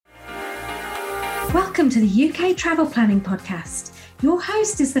Welcome to the UK Travel Planning Podcast. Your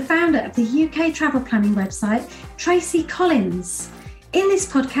host is the founder of the UK Travel Planning website, Tracy Collins. In this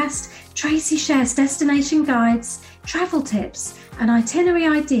podcast, Tracy shares destination guides, travel tips, and itinerary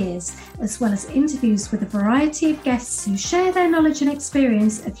ideas, as well as interviews with a variety of guests who share their knowledge and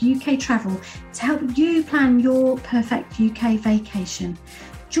experience of UK travel to help you plan your perfect UK vacation.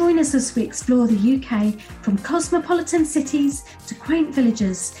 Join us as we explore the UK from cosmopolitan cities to quaint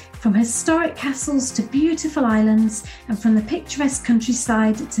villages, from historic castles to beautiful islands, and from the picturesque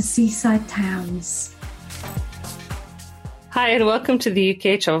countryside to seaside towns. Hi, and welcome to the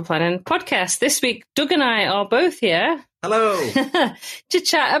UK Travel Planning Podcast. This week, Doug and I are both here. Hello. To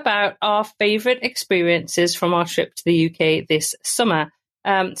chat about our favourite experiences from our trip to the UK this summer.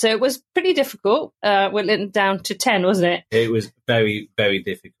 So it was pretty difficult. Went down to 10, wasn't it? It was very, very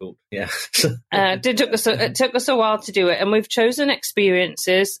difficult. Yeah. It took us a while to do it. And we've chosen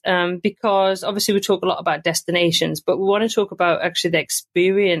experiences because obviously we talk a lot about destinations, but we want to talk about actually the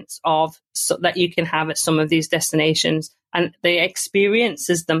experience that you can have at some of these destinations and the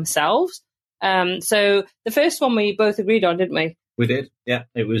experiences themselves. So the first one we both agreed on, didn't we? We did, yeah.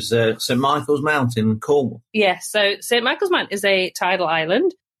 It was St Michael's Mount in Cornwall. Yes, so St Michael's Mount is a tidal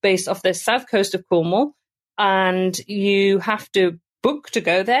island based off the south coast of Cornwall, and you have to book to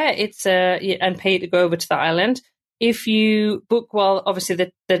go there. It's and pay to go over to the island. If you book while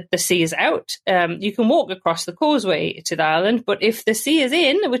obviously the sea is out, you can walk across the causeway to the island. But if the sea is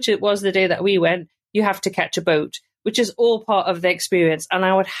in, which it was the day that we went, you have to catch a boat, which is all part of the experience. And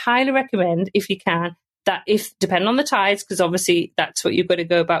I would highly recommend, if you can, that depending on the tides, because obviously that's what you've got to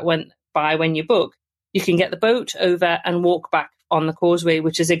go about when you book, you can get the boat over and walk back on the causeway,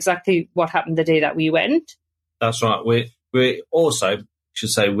 which is exactly what happened the day that we went. That's right. We also should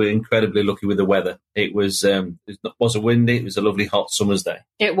say we're incredibly lucky with the weather. It wasn't windy. It was a lovely hot summer's day.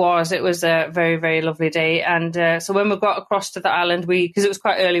 It was a very, very lovely day. And so when we got across to the island, because it was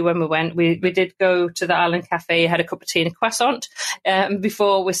quite early when we went, we did go to the island cafe, had a cup of tea and a croissant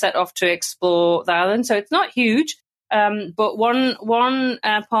before we set off to explore the island. So it's not huge. But one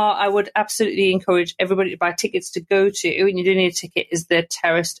part I would absolutely encourage everybody to buy tickets to go to, and you do need a ticket, is the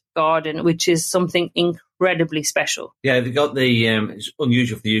terraced garden, which is something incredibly special. Yeah, they've got it's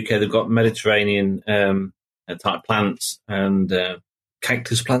unusual for the UK, they've got Mediterranean type plants and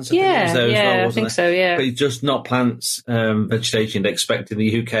cactus plants, I think so, yeah. But it's just not plants, vegetation you'd expect in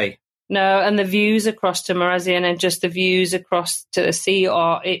the UK. No, and the views across to Marazion and just the views across to the sea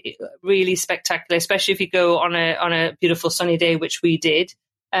are really spectacular, especially if you go on a beautiful sunny day, which we did.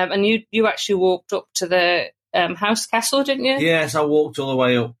 And you actually walked up to the house castle, didn't you? Yes, I walked all the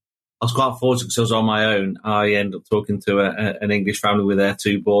way up. I was quite fortunate because I was on my own. I ended up talking to an English family with their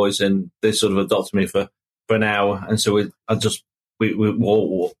two boys, and they sort of adopted me for an hour. And so we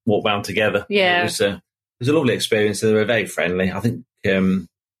walked round together. Yeah, it was a lovely experience. They were very friendly. I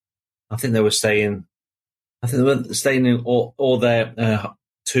think they were staying. I think they were staying in all their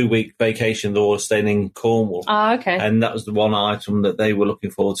 2-week vacation. They were staying in Cornwall. Oh, okay. And that was the one item that they were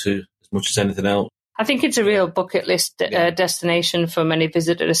looking forward to as much as anything else. I think it's a real bucket list destination for many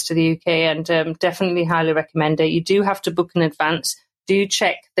visitors to the UK, and definitely highly recommend it. You do have to book in advance. Do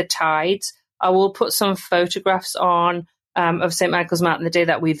check the tides. I will put some photographs on of St Michael's Mount the day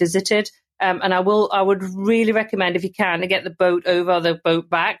that we visited. And I would really recommend, if you can, to get the boat over, the boat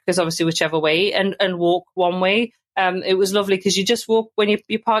back, because obviously whichever way, and walk one way. It was lovely because you just walk, when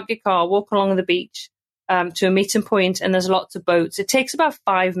you park your car, walk along the beach to a meeting point, and there's lots of boats. It takes about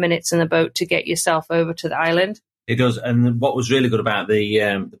 5 minutes in the boat to get yourself over to the island. It does. And what was really good about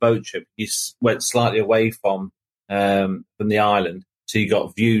the boat trip, you went slightly away from the island, so you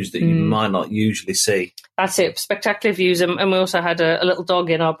got views that you might not usually see. That's it. Spectacular views. And we also had a little dog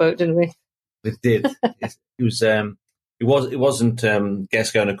in our boat, didn't we? It did. It wasn't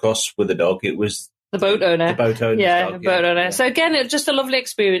guests going across with the dog. It was the boat owner. The boat owner. Yeah, the boat owner. Yeah. So again, it's just a lovely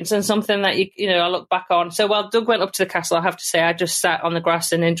experience and something that I look back on. So while Doug went up to the castle, I have to say I just sat on the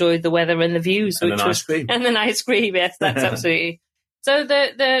grass and enjoyed the weather and the views, and the ice cream. And the ice cream. Yes, that's absolutely. So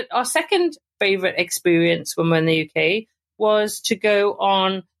our second favourite experience when we're in the UK was to go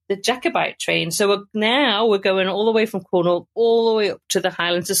on the Jacobite train. So we're going all the way from Cornwall, all the way up to the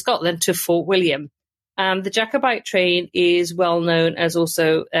Highlands of Scotland to Fort William. The Jacobite train is well known as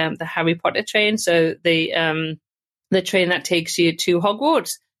also the Harry Potter train. So the train that takes you to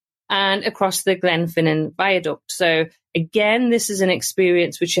Hogwarts and across the Glenfinnan Viaduct. So again, this is an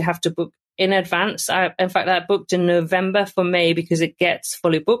experience which you have to book in advance. In fact, I booked in November for May because it gets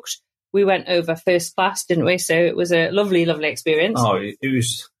fully booked. We went over first class, didn't we? So it was a lovely, lovely experience. Oh,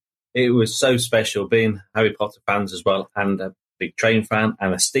 it was so special being Harry Potter fans as well, and big train fan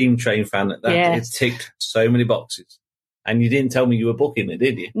and a steam train fan. It ticked so many boxes. And you didn't tell me you were booking it,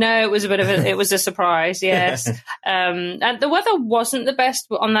 did you? No, it was a surprise, yes. And the weather wasn't the best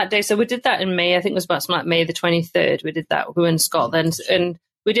on that day. So we did that in May. I think it was about like May the 23rd. We did that. We were in Scotland. And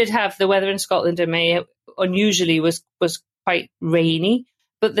we did have the weather in Scotland in May unusually was quite rainy.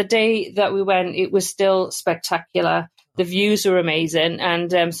 But the day that we went, it was still spectacular. The views were amazing.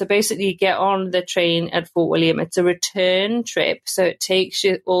 And so basically you get on the train at Fort William. It's a return trip. So it takes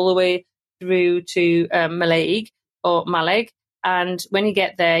you all the way through to Mallaig. And when you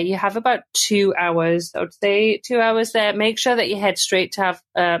get there, you have about 2 hours. I would say 2 hours there. Make sure that you head straight to have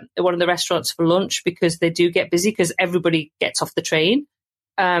one of the restaurants for lunch, because they do get busy because everybody gets off the train.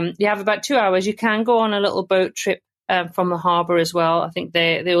 You have about 2 hours. You can go on a little boat trip from the harbour as well. I think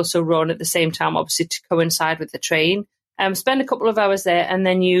they also run at the same time, obviously, to coincide with the train. Spend a couple of hours there, and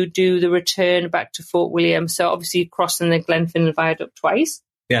then you do the return back to Fort William. So obviously crossing the Glenfinnan Viaduct twice.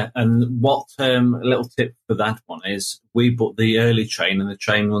 Yeah, and what a little tip for that one is we booked the early train, and the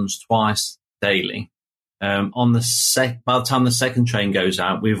train runs twice daily. By the time the second train goes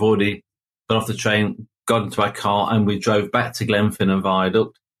out, we've already got off the train, got into our car, and we drove back to Glenfinnan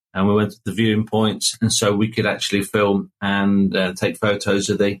Viaduct, and we went to the viewing points, and so we could actually film and take photos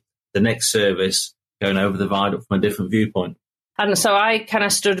of the next service going over the viaduct from a different viewpoint. And so I kind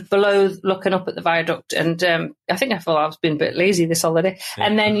of stood below looking up at the viaduct, and I think I thought I was being a bit lazy this holiday. Yeah.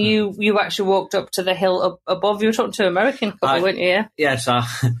 And then you actually walked up to the hill up above. You were talking to an American couple, weren't you? Yeah? Yes,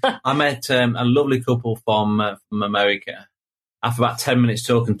 I met a lovely couple from America. After about 10 minutes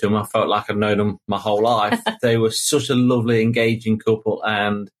talking to them, I felt like I'd known them my whole life. They were such a lovely, engaging couple,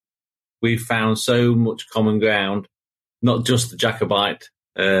 and we found so much common ground, not just the Jacobite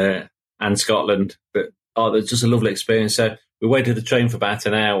and Scotland, but it was just a lovely experience. So we waited the train for about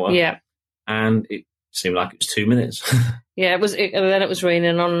an hour. Yeah. And it seemed like it was 2 minutes. Yeah, and then it was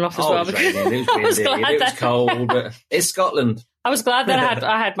raining on and off as well. It was raining, it was windy, it was cold. But it's Scotland. I was glad that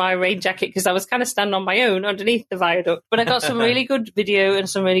I had my rain jacket, because I was kind of standing on my own underneath the viaduct. But I got some really good video and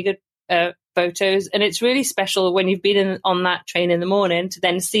some really good photos. And it's really special when you've been on that train in the morning to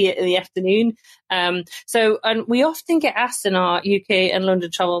then see it in the afternoon. And we often get asked in our UK and London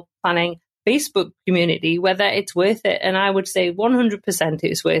travel planning Facebook community whether it's worth it, and I would say 100%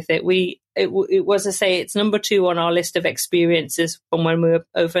 it's worth it. It was, I say, it's number 2 on our list of experiences from when we were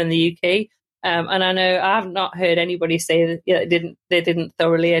over in the UK, and I know I have not heard anybody say that they didn't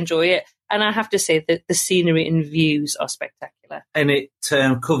thoroughly enjoy it. And I have to say that the scenery and views are spectacular, and it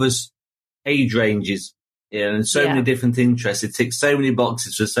covers age ranges. Yeah, and so many different interests. It ticks so many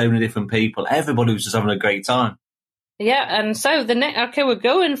boxes for so many different people. Everybody was just having a great time. Yeah, and so we're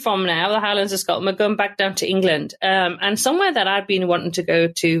going from now, the Highlands of Scotland, we're going back down to England, and somewhere that I've been wanting to go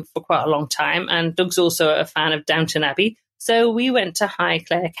to for quite a long time, and Doug's also a fan of Downton Abbey, so we went to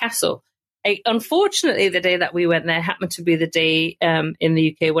Highclere Castle. Unfortunately, the day that we went there happened to be the day in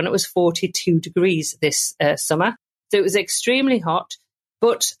the UK when it was 42 degrees this summer, so it was extremely hot,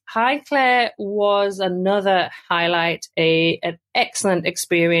 but Highclere was another highlight, an excellent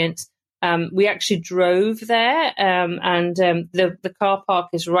experience. We actually drove there, and the car park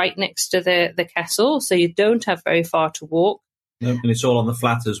is right next to the castle, so you don't have very far to walk. Nope, and it's all on the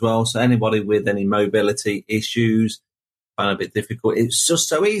flat as well, so anybody with any mobility issues find it a bit difficult. It's just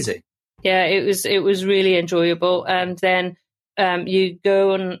so easy. Yeah, it was really enjoyable, and then you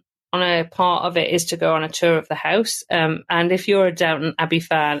go on a part of it is to go on a tour of the house, and if you're a Downton Abbey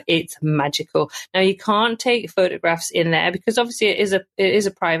fan, it's magical. Now, you can't take photographs in there because obviously it is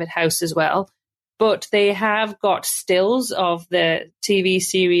a private house as well, but they have got stills of the TV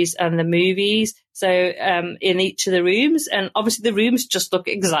series and the movies, so in each of the rooms, and obviously the rooms just look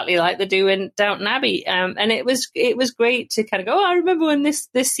exactly like they do in Downton Abbey, and it was great to kind of go, I remember when this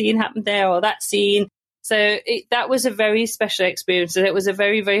scene happened there, or that scene. So that was a very special experience. And it was a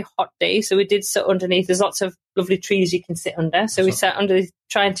very, very hot day. So we did sit underneath. There's lots of lovely trees you can sit under. So we sat under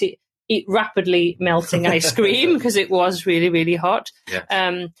trying to eat rapidly melting ice cream because it was really, really hot.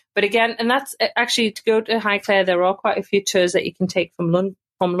 Yeah. But again, and that's actually to go to Highclere, there are quite a few tours that you can take from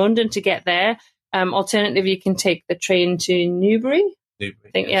London to get there. Alternatively, you can take the train to Newbury.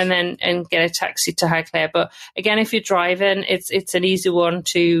 I think, yes. and get a taxi to Highclere. But again, if you're driving, it's an easy one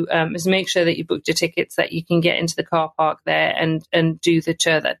to is make sure that you booked your tickets, that you can get into the car park there and do the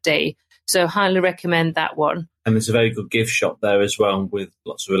tour that day. So highly recommend that one. And there's a very good gift shop there as well with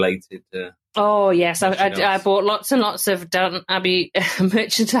lots of related. Oh yes, I bought lots and lots of Downton Abbey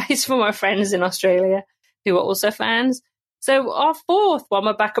merchandise for my friends in Australia who are also fans. So our fourth one,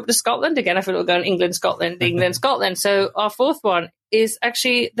 we're back up to Scotland again. I feel like we're going England, Scotland. So our fourth one is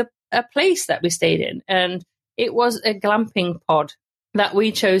actually a place that we stayed in. And it was a glamping pod that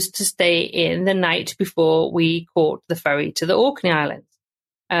we chose to stay in the night before we caught the ferry to the Orkney Islands.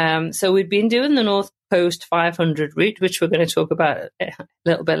 So we'd been doing the North Coast 500 route, which we're going to talk about a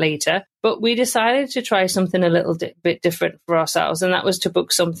little bit later. But we decided to try something a little bit different for ourselves, and that was to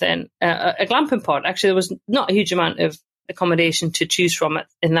book something, a glamping pod. Actually, there was not a huge amount of accommodation to choose from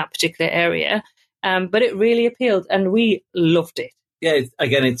in that particular area, but it really appealed, and we loved it. Yeah,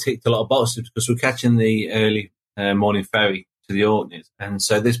 again, it ticked a lot of boxes because we're catching the early morning ferry to the Orkneys, and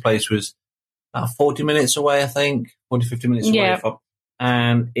so this place was about 40 minutes away, I think, 40, 50 minutes away.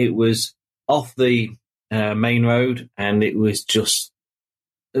 And it was off the main road, and it was just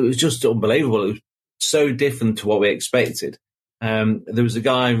unbelievable. It was so different to what we expected. There was a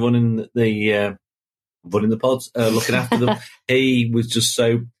guy running the pods, looking after them. He was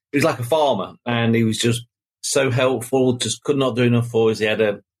like a farmer, and he was just so helpful. Just could not do enough for us. He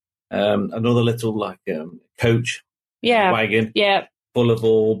had another little coach wagon, full of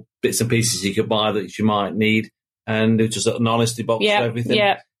all bits and pieces you could buy that you might need, and it was just an honesty box for everything.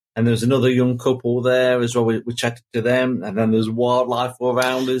 Yeah. And there was another young couple there as well. We chatted to them, and then there was wildlife all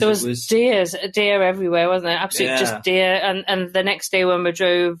around us. There was deer everywhere, wasn't there? Absolutely, just deer. And the next day when we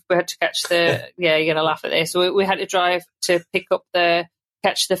drove, we had to catch the you're gonna laugh at this. We had to drive to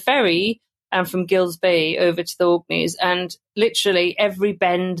catch the ferry from Gills Bay over to the Orkneys, and literally every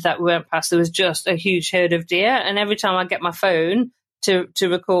bend that we went past, there was just a huge herd of deer. And every time I get my phone to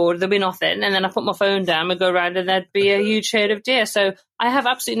record, there'll be nothing, and then I put my phone down and go around, and there'd be a huge herd of deer. So I have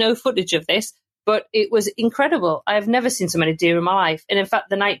absolutely no footage of this, but it was incredible. I've never seen so many deer in my life. And in fact,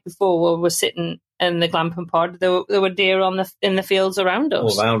 the night before, while we were sitting in the glamping pod, there were deer in the fields around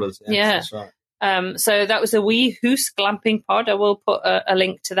us. All around us, that's right. So that was a Wee Hoos glamping pod. I will put a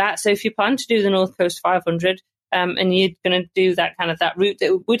link to that. So if you plan to do the North Coast 500, and you're going to do that route,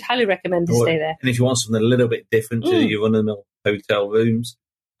 we'd highly recommend to stay there. And if you want something a little bit different to your run-of-the-mill hotel rooms,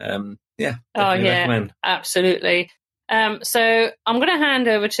 recommend. Absolutely. So I'm going to hand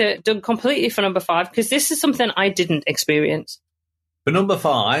over to Doug completely for number 5, because this is something I didn't experience. For number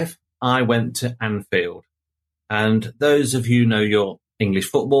 5, I went to Anfield. And those of you know your English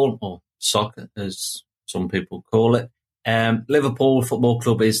football, or soccer, as some people call it, Liverpool Football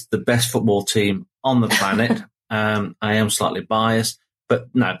Club is the best football team on the planet. I am slightly biased, but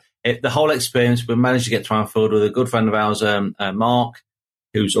no, the whole experience, we managed to get to Anfield with a good friend of ours, Mark,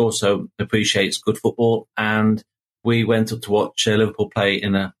 who's also appreciates good football. And we went up to watch Liverpool play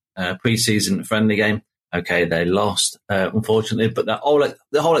in a pre-season friendly game. Okay, they lost, unfortunately, but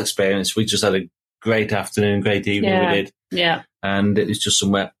the whole experience, we just had a great afternoon, great evening we did. Yeah. And it was just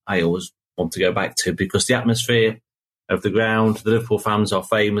somewhere I always want to go back to, because the atmosphere of the ground, the Liverpool fans are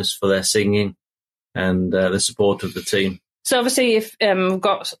famous for their singing and the support of the team. So obviously, if we've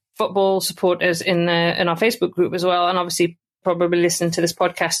got football supporters in our Facebook group as well, and obviously probably listen to this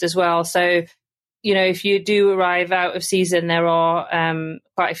podcast as well. So, if you do arrive out of season, there are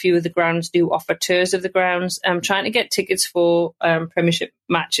quite a few of the grounds do offer tours of the grounds. Trying to get tickets for Premiership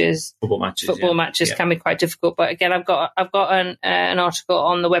matches, football matches can be quite difficult. But again, I've got an article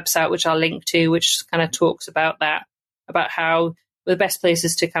on the website which I'll link to, which kind of talks about that, about how the best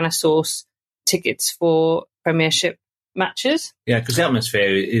places to kind of source tickets for Premiership matches. Yeah, because the atmosphere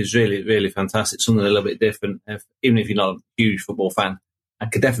is really, really fantastic. Something a little bit different. Even if you're not a huge football fan, I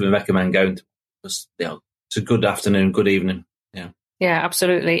could definitely recommend going to. Because it's a good afternoon, good evening. Yeah,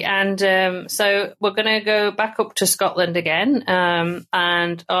 absolutely. And so we're going to go back up to Scotland again.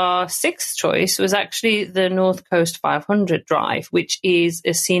 And our 6th choice was actually the North Coast 500 drive, which is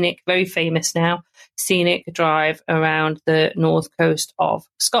a scenic, very famous now, scenic drive around the north coast of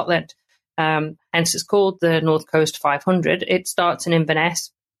Scotland. Hence it's called the North Coast 500. It starts in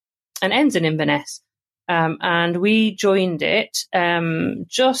Inverness and ends in Inverness. And we joined it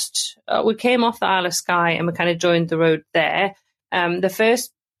we came off the Isle of Skye and we kind of joined the road there. The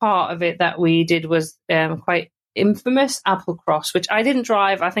first part of it that we did was quite infamous Applecross, which I didn't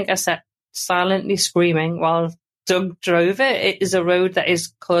drive. I think I sat silently screaming while Doug drove it. It is a road that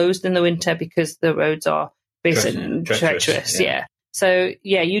is closed in the winter because the roads are basically treacherous. Yeah. So,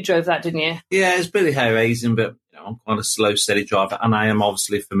 you drove that, didn't you? Yeah, it's pretty hair-raising, but I'm quite a slow, steady driver, and I am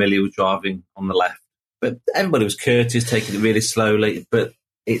obviously familiar with driving on the left. But everybody was courteous, taking it really slowly, but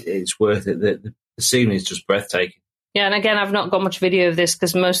it's worth it. The scenery is just breathtaking. Yeah, and again, I've not got much video of this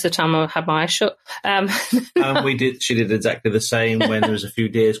because most of the time I had my eyes shut. And she did exactly the same when there was a few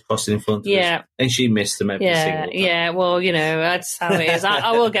deers crossing in front of us. And she missed them every single time. Yeah, well, that's how it is.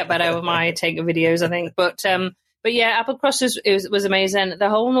 I will get better with my taking videos, I think. But But yeah, Applecross was amazing. The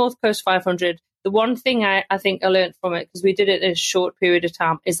whole North Coast 500. The one thing I think I learned from it, because we did it in a short period of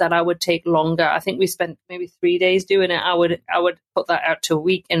time, is that I would take longer. I think we spent maybe 3 days doing it. I would put that out to a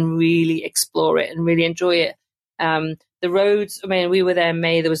week and really explore it and really enjoy it. The roads, I mean, we were there in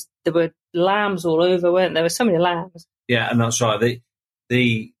May. There were lambs all over, weren't there? There were so many lambs. Yeah, and that's right.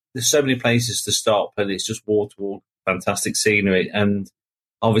 There's so many places to stop, and it's just wall to wall, fantastic scenery. And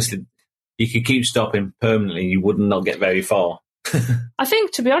obviously, you could keep stopping permanently; you would not get very far. I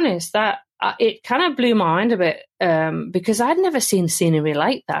think, to be honest, that it kind of blew my mind a bit because I'd never seen scenery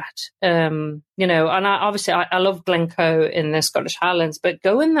like that. And I love Glencoe in the Scottish Highlands, but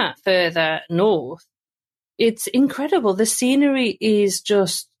going that further north, it's incredible. The scenery is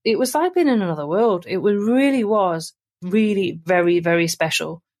just, it was like being in another world. It really was really very, very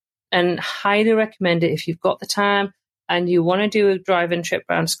special, and highly recommend it if you've got the time and you want to do a driving trip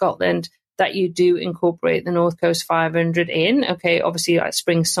around Scotland, that you do incorporate the North Coast 500 in. Okay, obviously like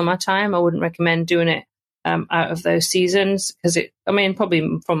spring, summertime, I wouldn't recommend doing it out of those seasons, because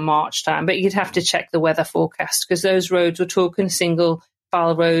probably from March time, but you'd have to check the weather forecast, because those roads, we're talking single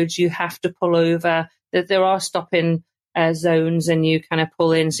file roads, you have to pull over, that there are stopping zones and you kind of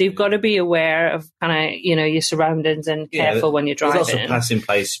pull in. So you've got to be aware of kind of, your surroundings and careful when you're driving. There's lots of passing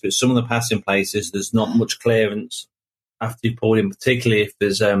places, but some of the passing places, there's not much clearance after you pull in, particularly if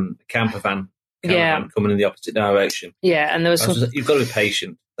there's a camper van coming in the opposite direction. Yeah, and there was you've got to be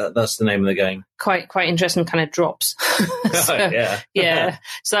patient. That's the name of the game. Quite interesting kind of drops. So, yeah.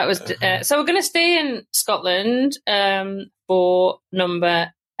 So that was. So we're going to stay in Scotland for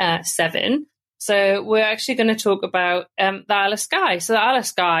number 7. So we're actually going to talk about the Isle of Skye. So the Isle of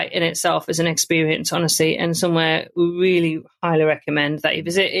Skye in itself is an experience, honestly, and somewhere we really highly recommend that you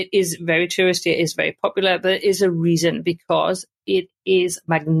visit. It is very touristy, it is very popular, but it is a reason, because it is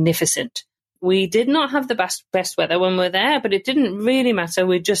magnificent. We did not have the best weather when we were there, but it didn't really matter.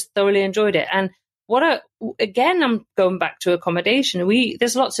 We just thoroughly enjoyed it. And again, I'm going back to accommodation.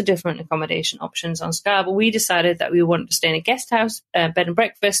 There's lots of different accommodation options on Skye, but we decided that we wanted to stay in a guest house, bed and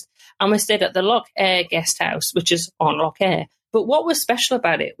breakfast, and we stayed at the Loch Air guest house, which is on Loch Air. But what was special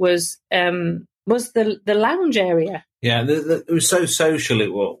about it was the lounge area. Yeah, it was so social.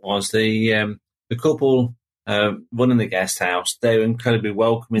 It was the couple running the guest house. They were incredibly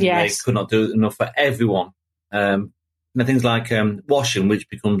welcoming. Yes. They could not do enough for everyone. Things like washing, which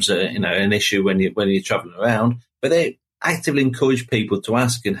becomes an issue when you're travelling around, but they actively encourage people to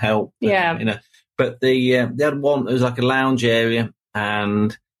ask and help. Yeah. But they had one. It was like a lounge area,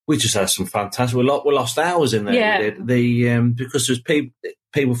 and we just had some fantastic. We lost hours in there. Yeah. We did. Because there was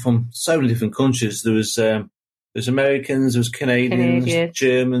people from so many different countries. There was Americans, there was Canadians,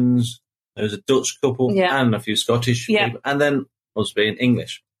 Germans. There was a Dutch couple and a few Scottish people, and then us being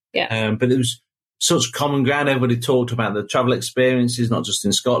English. Yeah. But it was such common ground. Everybody talked about the travel experiences, not just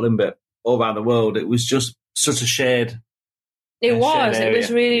in Scotland, but all around the world. It was just such a shared. It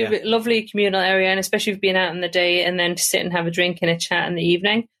was really lovely communal area, and especially being out in the day and then to sit and have a drink and a chat in the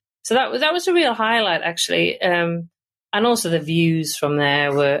evening. So that was a real highlight, actually. And also the views from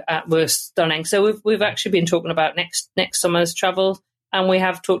there were stunning. So we've actually been talking about next summer's travel, and we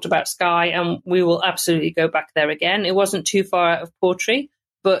have talked about Skye, and we will absolutely go back there again. It wasn't too far out of Portree,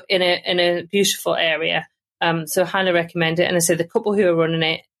 but in a beautiful area. So highly recommend it. And I say the couple who are running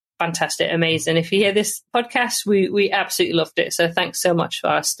it, fantastic, amazing. If you hear this podcast, we absolutely loved it. So thanks so much for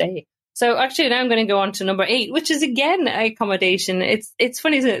our stay. So actually now I'm going to go on to number 8, which is again accommodation. It's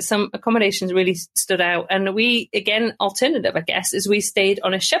funny, isn't it? Some accommodations really stood out. And we, again, alternative, I guess, is we stayed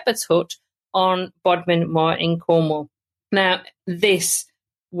on a shepherd's hut on Bodmin Moor in Cornwall. Now, this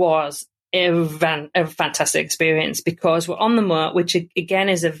was a fantastic experience because we're on the moor, which again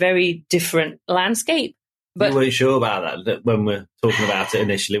is a very different landscape. But you weren't sure about that when we're talking about it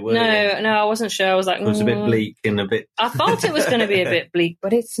initially, were you? No, I wasn't sure. I was like, it was a bit bleak and a bit. I thought it was going to be a bit bleak,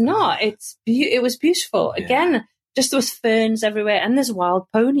 but it's not. It was beautiful. Yeah. Again, just there was ferns everywhere, and there's wild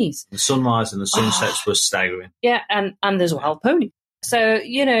ponies. The sunrise and the sunsets were staggering. Yeah, and there's wild ponies. So,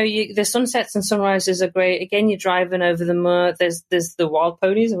 the sunsets and sunrises are great. Again, you're driving over the moor. There's the wild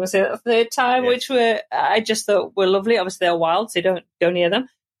ponies, and we'll say that a third time, which I just thought were lovely. Obviously, they're wild, so you don't go near them.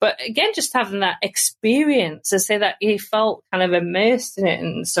 But again, just having that experience to say that you felt kind of immersed in it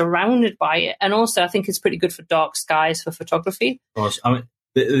and surrounded by it. And also, I think it's pretty good for dark skies for photography. Of course. I mean,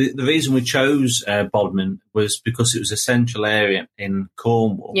 the reason we chose Bodmin was because it was a central area in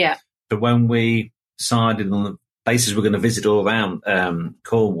Cornwall. Yeah. So when we decided on the places we're going to visit all around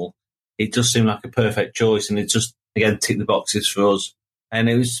Cornwall, it just seemed like a perfect choice, and it just again ticked the boxes for us. And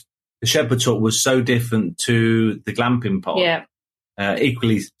it was the shepherd's hut was so different to the glamping pod, yeah,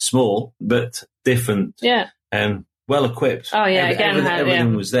 equally small but different. Yeah, and well equipped. Oh yeah,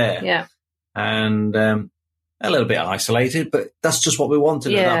 everything was there. Yeah, and a little bit isolated, but that's just what we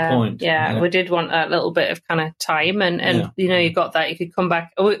wanted at that point. Yeah, we did want a little bit of kind of time, and you got that. You could come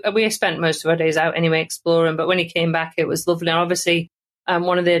back. We spent most of our days out anyway exploring, but when you came back, it was lovely. And obviously,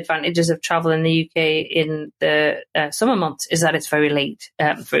 one of the advantages of travel in the UK in the summer months is that it's very late.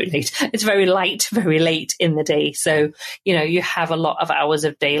 It's very light, very late in the day. So, you have a lot of hours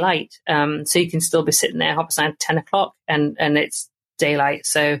of daylight. So you can still be sitting there, hop aside 10 o'clock and it's daylight.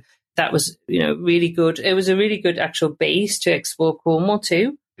 So that was, really good. It was a really good actual base to explore Cornwall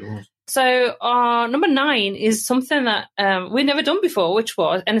too. So number 9 is something that we'd never done before,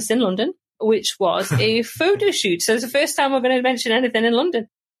 and it's in London, which was a photo shoot. So it's the first time we're going to mention anything in London,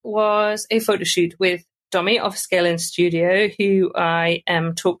 was a photo shoot with Dommy of Scaling Studio, who I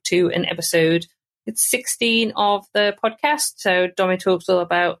talked to in episode 16 of the podcast. So Dommy talks all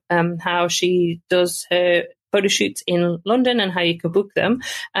about how she does her photo shoots in London and how you can book them.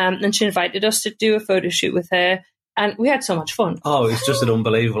 And she invited us to do a photo shoot with her. And we had so much fun. Oh, it's just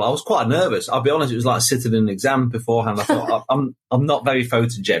unbelievable. I was quite nervous. I'll be honest, it was like sitting in an exam beforehand. I thought, I'm not very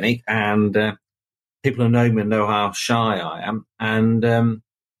photogenic, and people who know me know how shy I am. And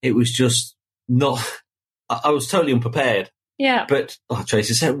it was just not, I was totally unprepared. Yeah. But like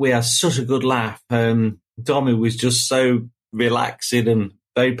Tracy said, we had such a good laugh. Dommy was just so relaxing and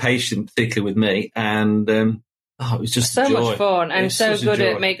very patient, particularly with me. And it was just so much fun, and so good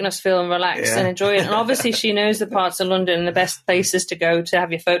at making us feel relaxed and enjoy it. And obviously she knows the parts of London and the best places to go to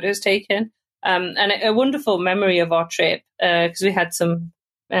have your photos taken. And a wonderful memory of our trip, because we had some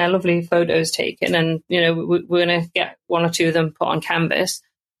lovely photos taken, and, we're going to get 1 or 2 of them put on canvas.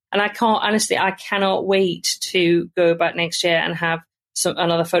 And I cannot wait to go back next year and have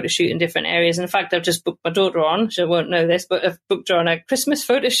another photo shoot in different areas. And in fact, I've just booked my daughter on. She won't know this, but I've booked her on a Christmas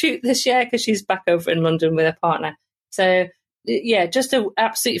photo shoot this year because she's back over in London with her partner. So yeah, just an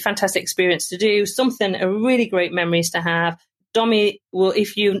absolutely fantastic experience to do. A really great memories to have. Dommy will,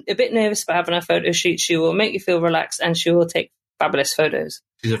 if you're a bit nervous about having a photo shoot, she will make you feel relaxed and she will take fabulous photos.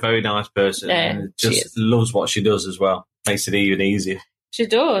 She's a very nice person and just loves what she does as well. Makes it even easier. She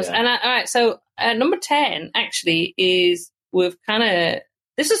does. Yeah. And all right, so number 10 actually is,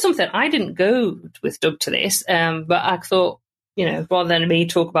 this is something I didn't go with Doug to this, but I thought, rather than me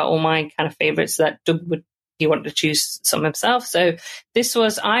talk about all my kind of favourites, that he wanted to choose some himself. So this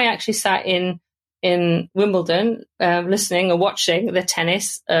was, I actually sat in Wimbledon, listening or watching the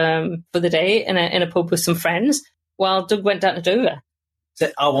tennis for the day in a pub with some friends while Doug went down to Dover.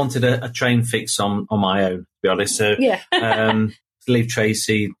 So I wanted a train fix on my own, to be honest. So leave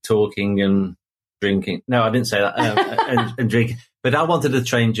Tracy talking and drinking. No, I didn't say that. and drinking. But I wanted a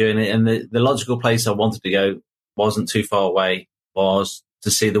train journey, and the logical place I wanted to go wasn't too far away, was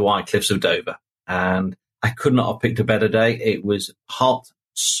to see the White Cliffs of Dover. And I could not have picked a better day. It was hot,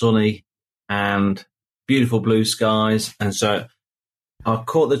 sunny, and beautiful blue skies. And so I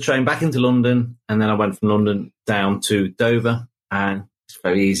caught the train back into London, and then I went from London down to Dover, and it's a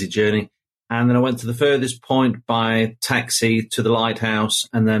very easy journey. And then I went to the furthest point by taxi to the lighthouse,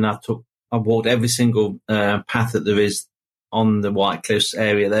 and then I walked every single path that there is on the White Cliffs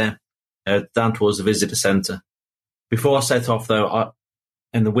area there, down towards the visitor centre. Before I set off, though,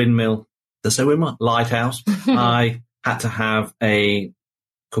 in the windmill, lighthouse, I had to have a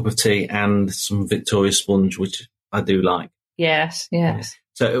cup of tea and some Victoria sponge, which I do like. Yes.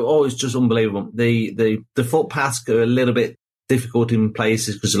 So it was just unbelievable. The footpaths are a little bit difficult in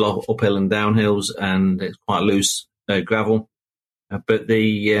places because there's a lot of uphill and downhills, and it's quite loose gravel. But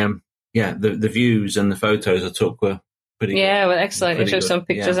the views and the photos I took were pretty good. Yeah, well, excellent. You showed some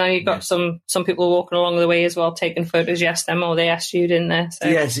pictures, and you got some people walking along the way as well, taking photos. You asked them, or they asked you, didn't they? So.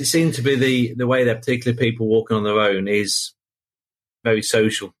 Yes, it seemed to be the way that particularly people walking on their own is very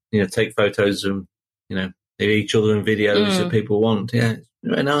social. Take photos of, each other and videos that people want. Yeah, it's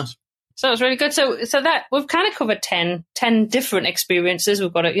very nice. So it was really good. So that we've kind of covered 10 different experiences.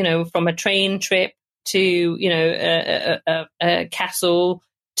 We've got from a train trip to, a castle,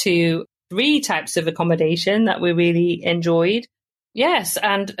 to 3 types of accommodation that we really enjoyed. Yes.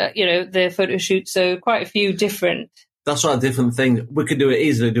 And, the photo shoot. So quite a few different. That's right. Different things. We could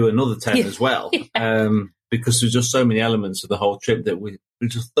easily do another 10 as well. Because there's just so many elements of the whole trip that we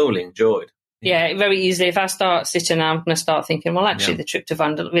just thoroughly enjoyed. Yeah, very easily. If I start sitting, I'm going to start thinking, well, actually, the trip to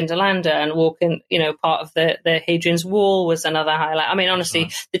Vindolanda and walking, part of the Hadrian's Wall was another highlight. I mean,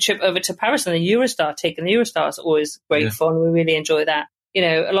 honestly, the trip over to Paris and the Eurostar, taking the Eurostar is always great fun. We really enjoy that.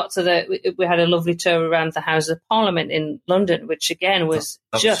 Lots of we had a lovely tour around the Houses of Parliament in London, which again was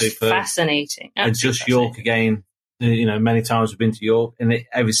just fascinating. And just York again, many times we've been to York, and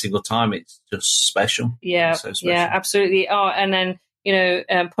every single time it's just special. Yeah, so special. Yeah, absolutely. Oh, and then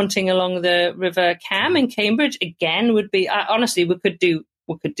punting along the River Cam in Cambridge again would be. Honestly, we could do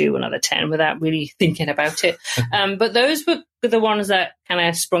another 10 without really thinking about it. But those were the ones that kind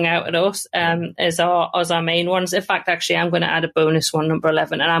of sprung out at us as our main ones. In fact, actually, I'm going to add a bonus one, number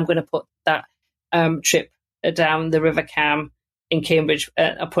 11, and I'm going to put that trip down the River Cam in Cambridge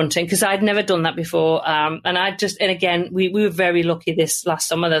punting, because I'd never done that before. And again, we were very lucky this last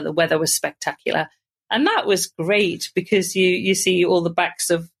summer that the weather was spectacular. And that was great because you see all the backs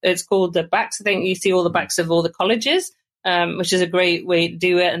of, it's called the backs, I think you see all the backs of all the colleges, which is a great way to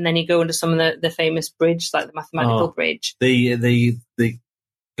do it. And then you go into some of the famous bridge, like the mathematical bridge. The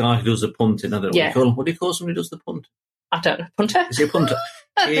guy who does the punting, I don't know what do you call somebody who does the punt? I don't know. Punter? Is he a punter?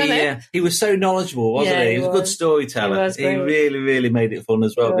 He was so knowledgeable, wasn't he? He was a good storyteller. He really, really made it fun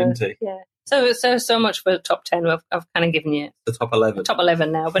as well, didn't he? Yeah. So much for the top 10. I've kind of given you the top 11. Top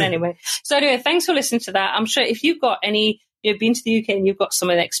 11 now. But anyway, thanks for listening to that. I'm sure if you've got you've been to the UK and you've got some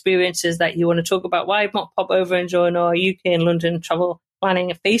of the experiences that you want to talk about, why not pop over and join our UK and London travel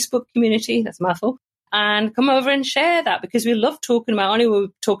planning Facebook community? That's a mouthful. And come over and share that, because we love talking about, we're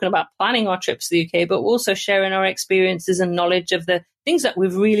talking about planning our trips to the UK, but also sharing our experiences and knowledge of the things that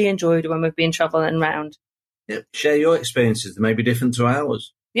we've really enjoyed when we've been traveling around. Yep. Share your experiences. They may be different to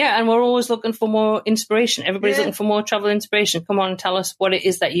ours. Yeah, and we're always looking for more inspiration. Everybody's looking for more travel inspiration. Come on and tell us what it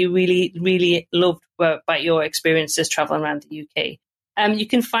is that you really, really loved about your experiences traveling around the UK. You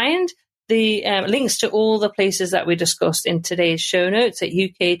can find the links to all the places that we discussed in today's show notes at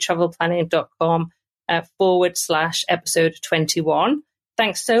uktravelplanning.com /episode 21.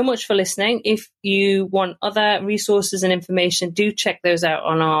 Thanks so much for listening. If you want other resources and information, do check those out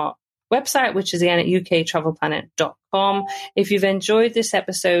on our website, which is again at uktravelplanning.com. If you've enjoyed this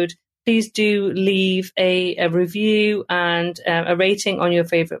episode, please do leave a review and a rating on your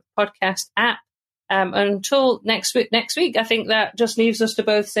favorite podcast app. Until next week, I think that just leaves us to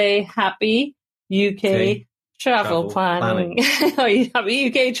both say happy UK travel planning. Happy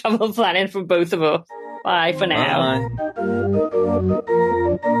UK travel planning from both of us. Bye for now.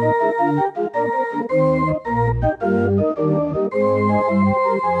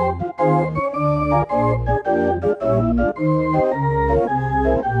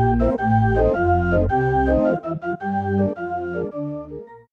 Bye.